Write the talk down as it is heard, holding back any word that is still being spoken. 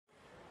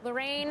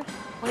Lorraine,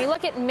 when you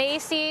look at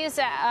Macy's,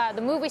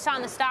 the move we saw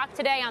in the stock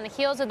today on the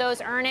heels of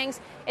those earnings,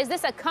 is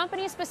this a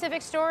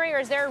company-specific story or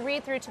is there a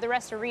read-through to the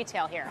rest of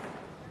retail here?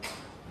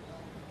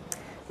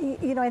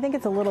 You know, I think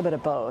it's a little bit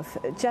of both.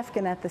 Jeff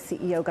Gennette, the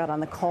CEO, got on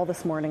the call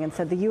this morning and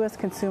said the U.S.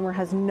 consumer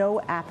has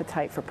no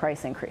appetite for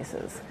price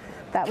increases.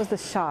 That was the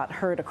shot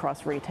heard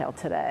across retail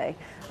today.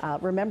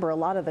 Remember, a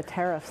lot of the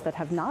tariffs that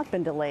have not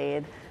been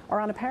delayed are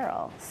on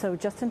apparel. So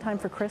just in time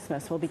for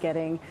Christmas, we'll be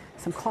getting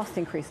some cost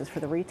increases for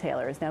the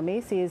retailers. Now,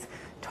 Macy's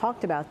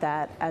talked about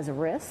that as a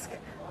risk.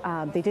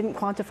 They didn't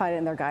quantify it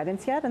in their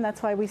guidance yet, and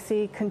that's why we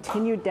see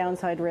continued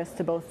downside risk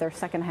to both their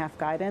second half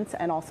guidance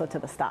and also to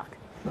the stock.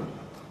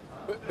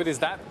 But is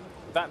that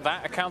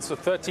accounts for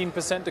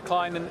 13%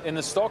 decline in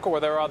the stock, or were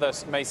there other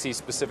Macy's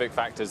specific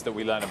factors that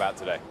we learn about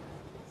today?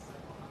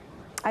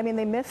 I mean,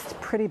 they missed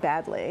pretty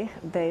badly.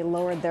 They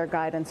lowered their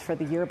guidance for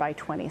the year by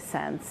 20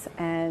 cents,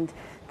 and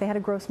they had a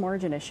gross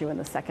margin issue in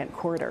the second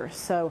quarter.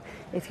 So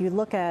if you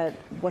look at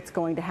what's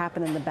going to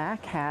happen in the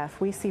back half,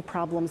 we see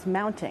problems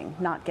mounting,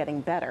 not getting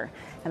better.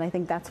 And I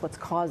think that's what's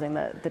causing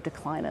the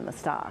decline in the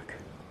stock.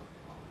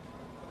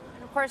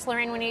 Of course,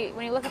 Lorraine, when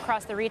you look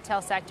across the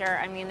retail sector,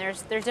 I mean,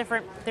 there's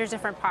different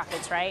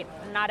pockets, right?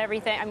 Not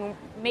everything. I mean,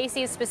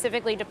 Macy's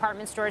specifically,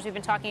 department stores. We've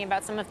been talking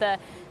about some of the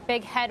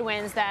big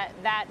headwinds that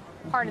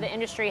part of the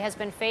industry has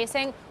been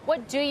facing.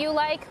 What do you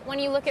like when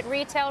you look at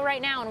retail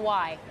right now, and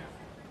why?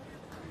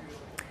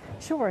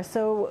 Sure.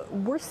 So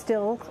we're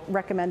still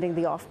recommending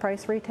the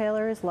off-price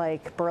retailers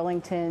like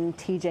Burlington,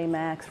 TJ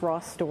Maxx,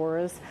 Ross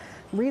Stores.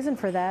 Reason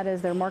for that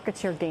is they're market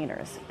share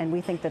gainers, and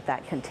we think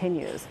that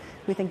continues.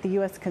 We think the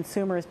U.S.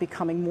 consumer is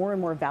becoming more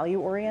and more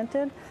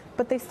value-oriented,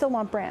 but they still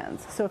want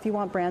brands. So if you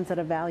want brands at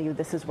a value,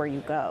 this is where you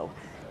go.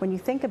 When you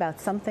think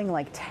about something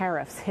like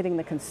tariffs hitting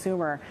the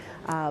consumer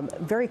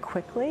very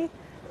quickly,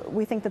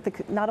 we think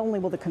that not only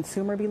will the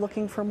consumer be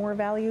looking for more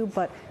value,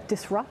 but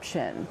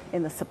disruption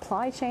in the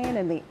supply chain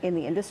and in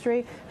the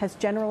industry has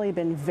generally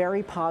been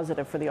very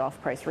positive for the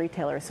off-price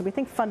retailers. So we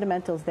think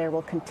fundamentals there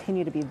will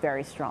continue to be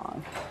very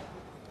strong.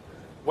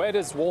 Where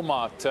does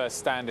Walmart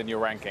stand in your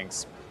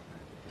rankings?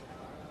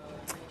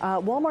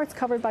 Walmart's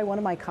covered by one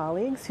of my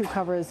colleagues who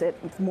covers it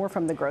more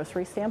from the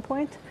grocery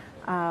standpoint.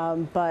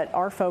 But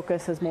our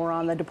focus is more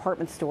on the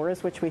department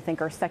stores, which we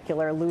think are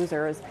secular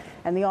losers,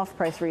 and the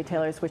off-price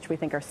retailers, which we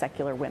think are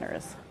secular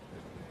winners.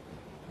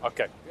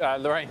 Okay.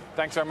 Lorraine,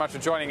 thanks very much for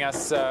joining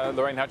us.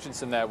 Lorraine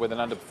Hutchinson there with an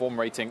underperform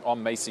rating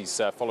on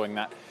Macy's following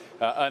that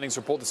earnings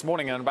report this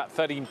morning and about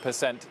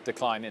 13%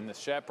 decline in the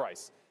share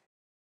price.